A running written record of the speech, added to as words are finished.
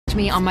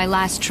me on my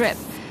last trip.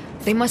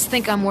 They must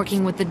think I'm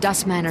working with the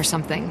Dustmen or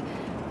something.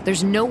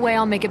 There's no way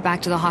I'll make it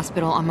back to the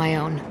hospital on my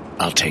own.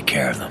 I'll take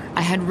care of them.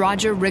 I had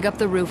Roger rig up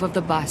the roof of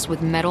the bus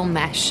with metal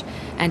mesh,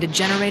 and a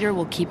generator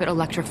will keep it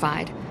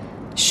electrified.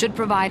 Should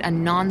provide a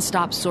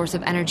non-stop source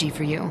of energy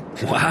for you.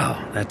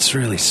 Wow, that's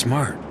really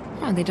smart.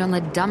 Oh, they don't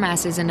let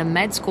dumbasses into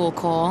med school,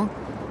 Cole.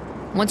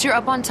 Once you're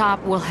up on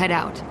top, we'll head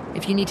out.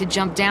 If you need to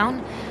jump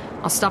down,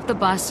 I'll stop the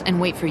bus and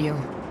wait for you.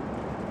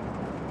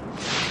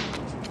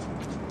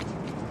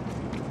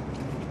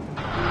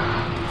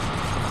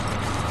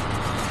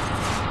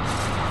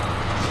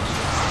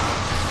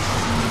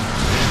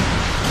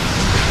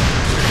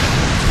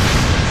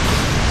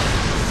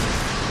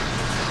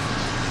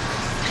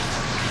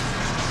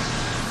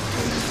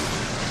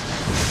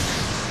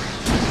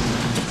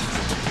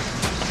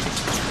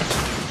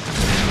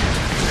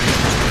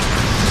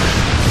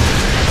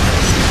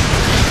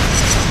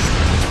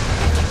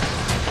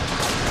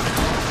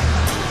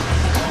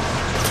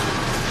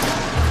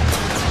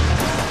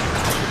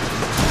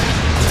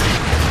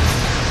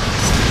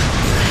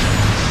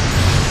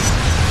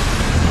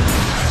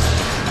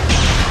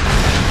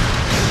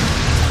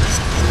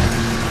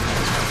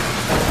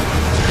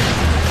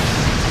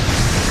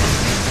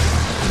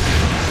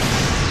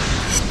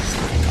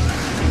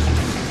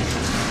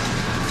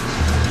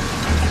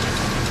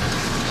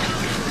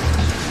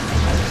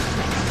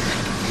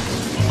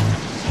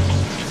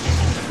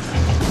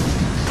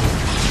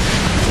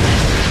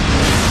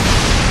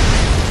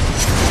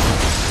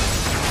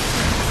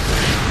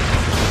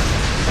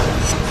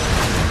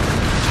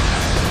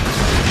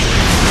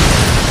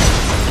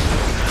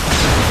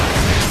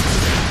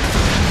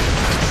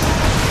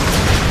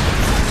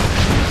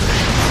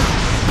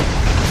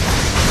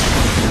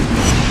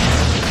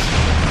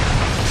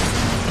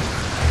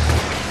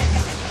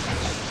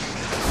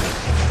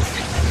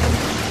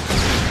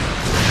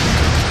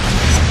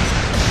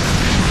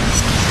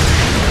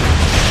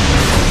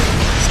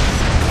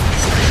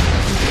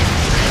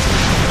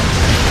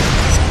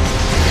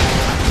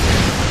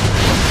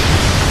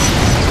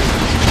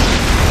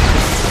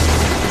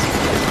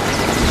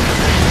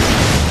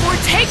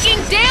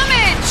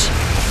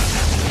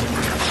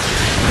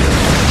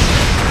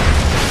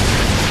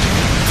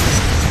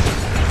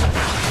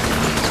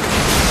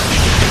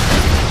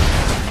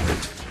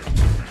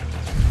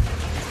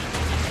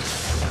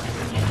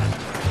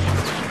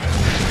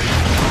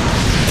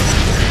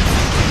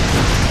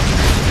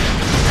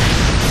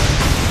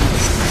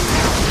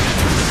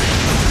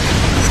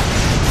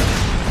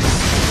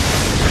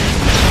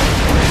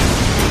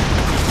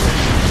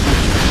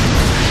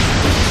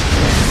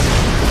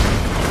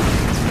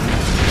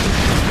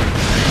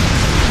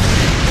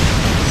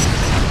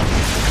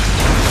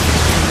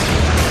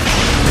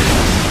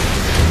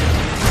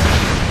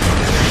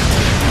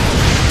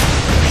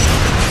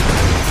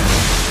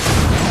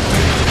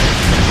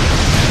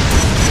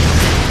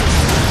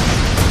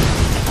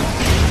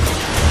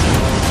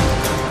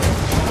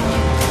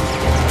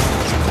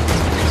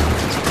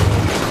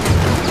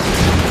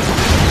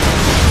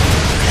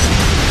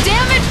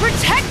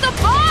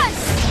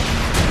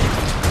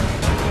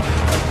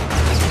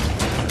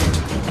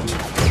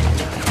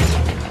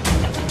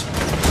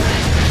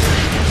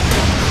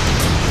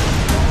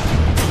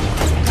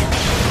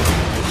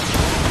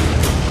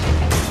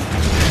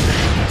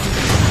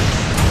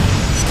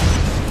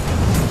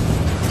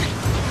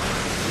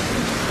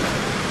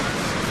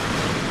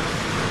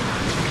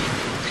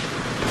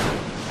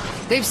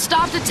 They've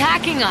stopped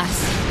attacking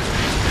us.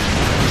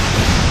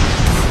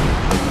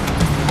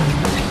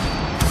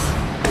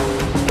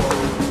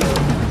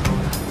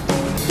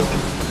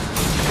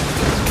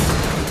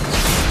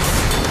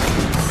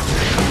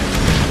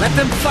 Let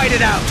them fight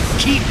it out.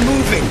 Keep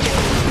moving.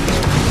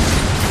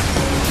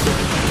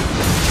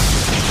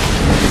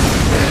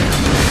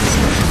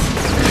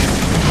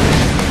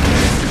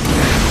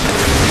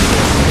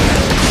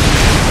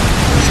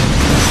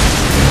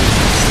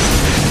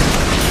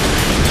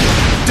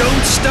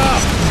 Don't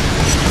stop!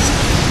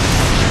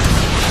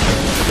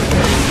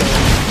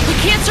 We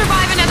can't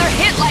survive another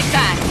hit like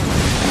that!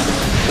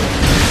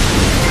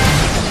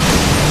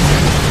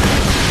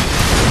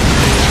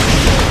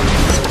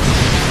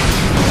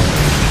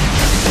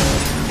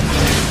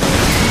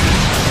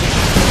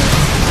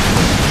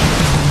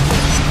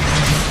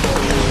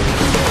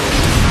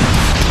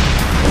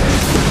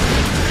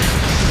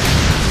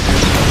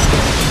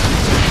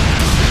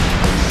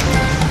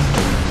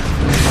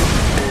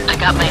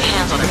 Got my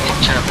hands on a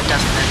picture of the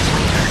Dustman's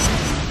leader.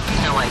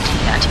 No ID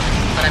yet,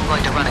 but I'm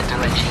going to run it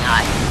through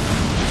AGI.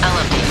 I'll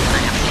update you when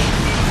I have a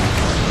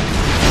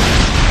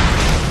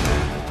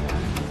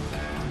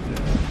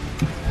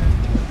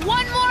name.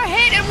 One more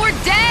hit and we're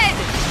dead!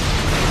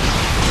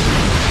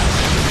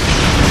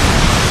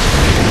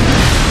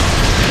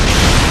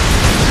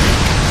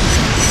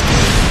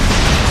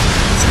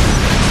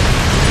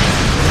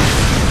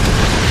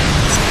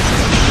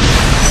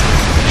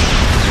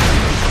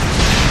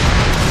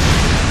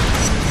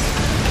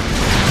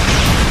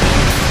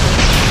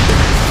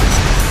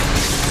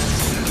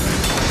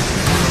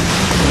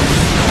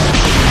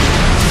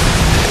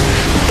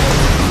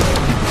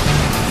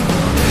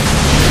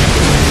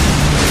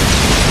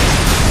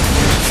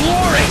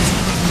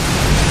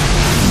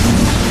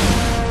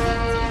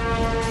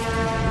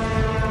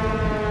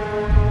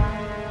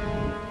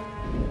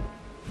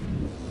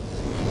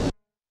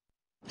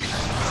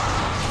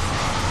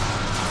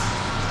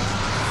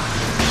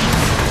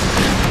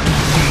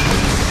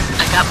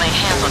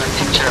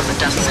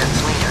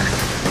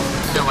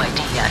 ID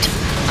yet,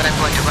 but I'm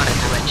going to run it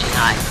through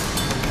NGI.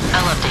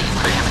 I'll update you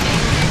when I have a name.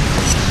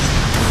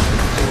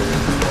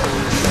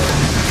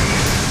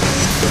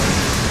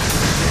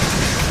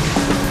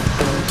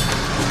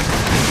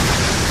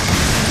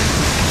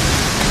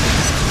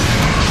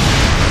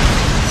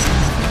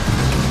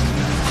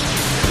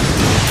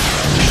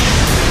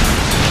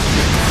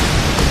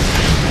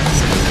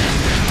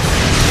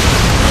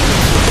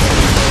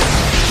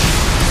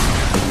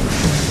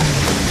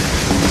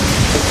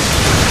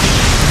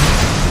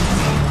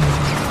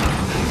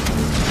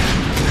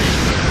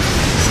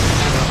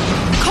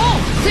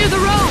 Clear the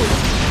road!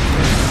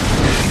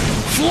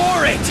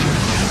 Floor it!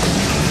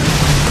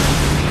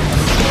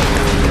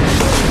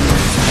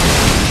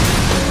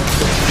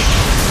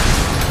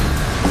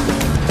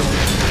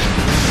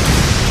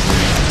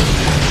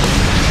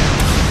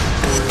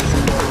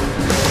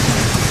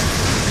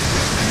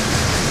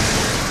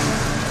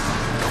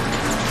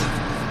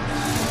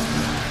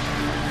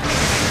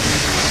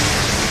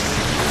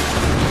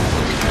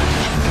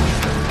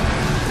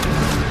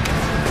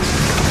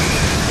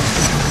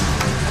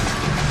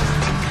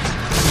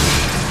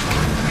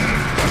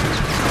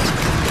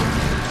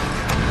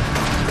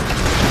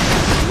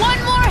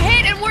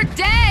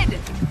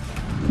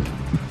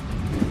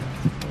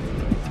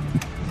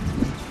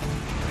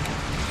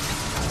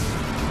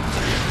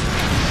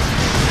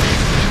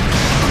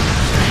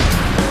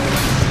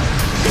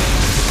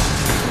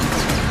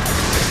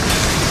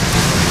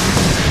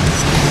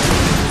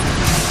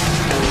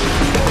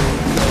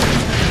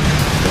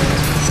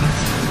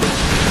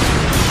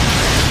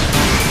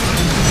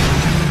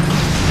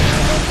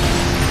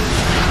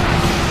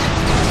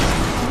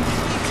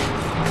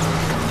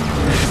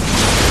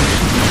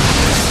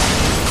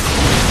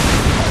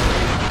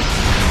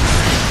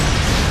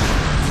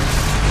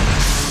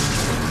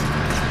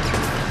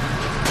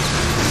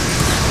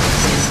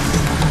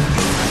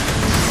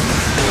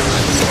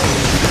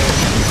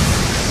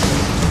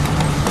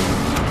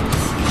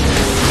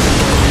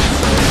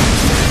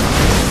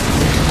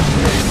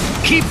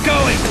 Keep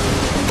going!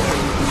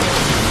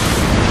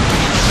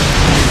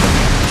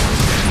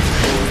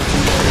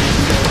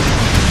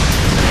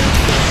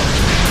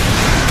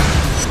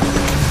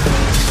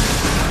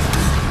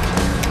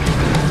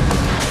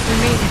 We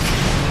made it.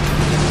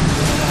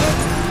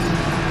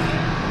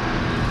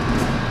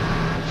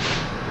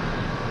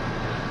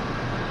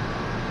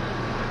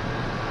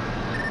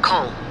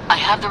 Cole, I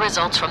have the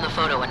results from the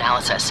photo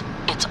analysis.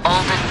 It's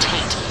Alden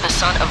Tate, the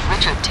son of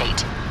Richard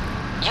Tate.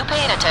 You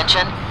paying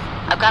attention?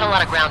 I've got a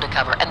lot of ground to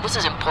cover, and this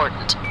is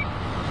important.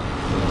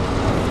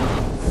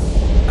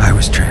 I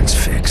was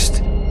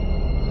transfixed.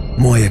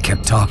 Moya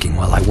kept talking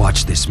while I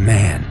watched this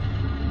man,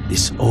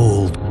 this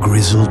old,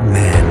 grizzled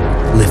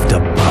man, lift a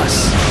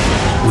bus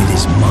with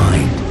his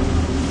mind.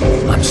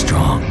 I'm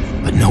strong,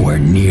 but nowhere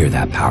near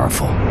that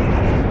powerful.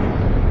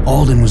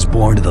 Alden was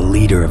born to the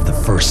leader of the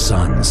First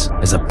Sons.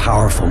 As a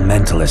powerful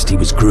mentalist, he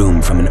was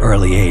groomed from an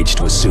early age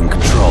to assume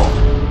control.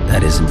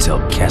 That is until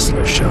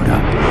Kessler showed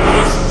up.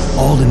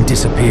 Alden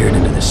disappeared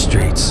into the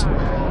streets,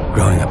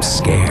 growing up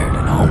scared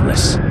and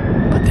homeless.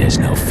 But there's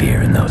no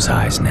fear in those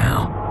eyes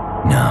now.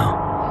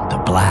 No, the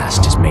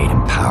blast has made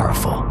him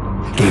powerful,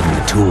 gave him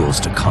the tools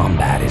to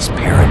combat his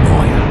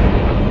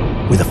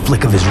paranoia. With a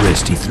flick of his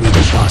wrist, he threw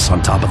the bus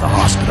on top of the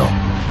hospital,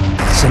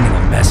 sending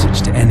a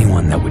message to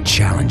anyone that would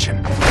challenge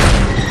him.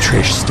 With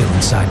Trish still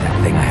inside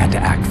that thing, I had to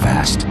act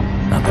fast.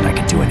 Not that I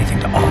could do anything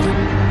to Alden.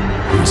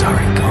 He was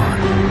already gone.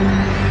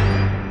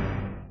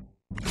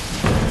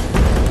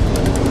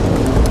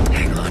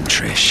 Hang on,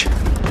 Trish.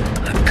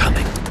 I'm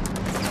coming.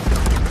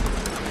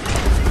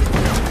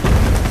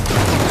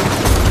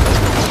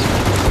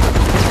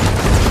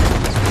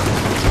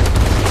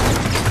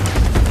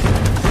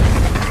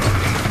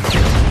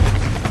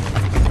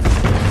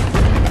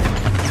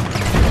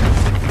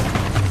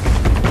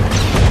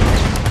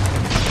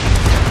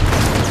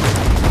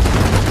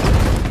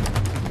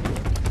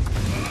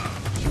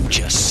 You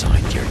just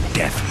signed your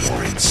death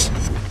warrants.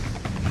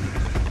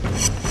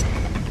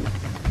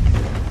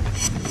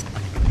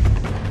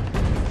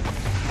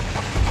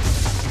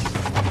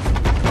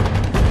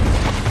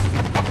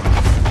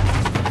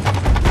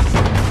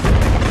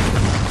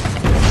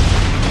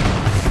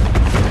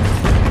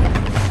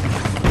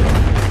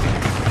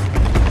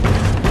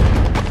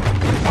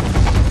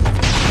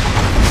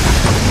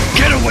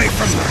 Get away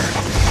from her!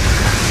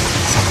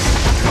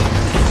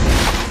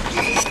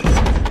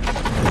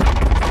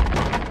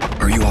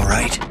 Are you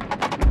alright?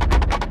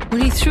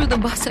 When he threw the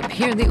bus up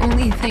here, the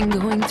only thing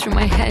going through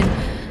my head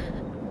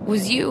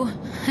was you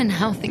and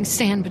how things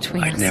stand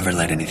between us. I'd never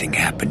let anything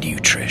happen to you,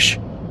 Trish.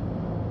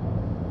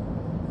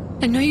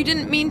 I know you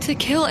didn't mean to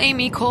kill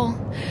Amy, Cole.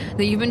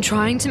 That you've been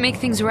trying to make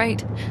things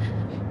right.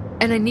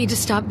 And I need to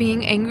stop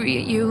being angry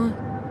at you.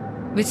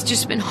 It's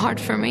just been hard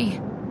for me.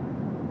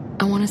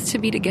 I want us to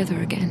be together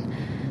again.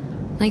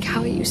 Like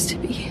how it used to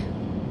be.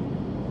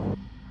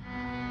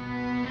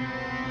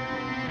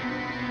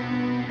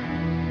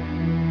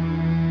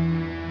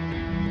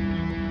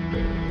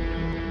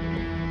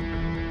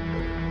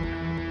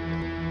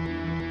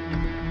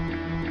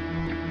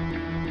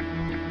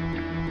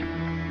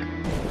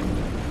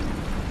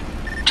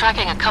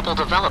 tracking a couple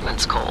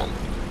developments, Cole.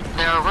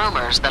 There are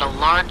rumors that a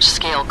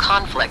large-scale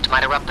conflict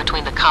might erupt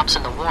between the cops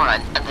in the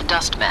Warren and the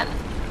Dustmen.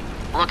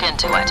 Look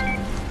into it.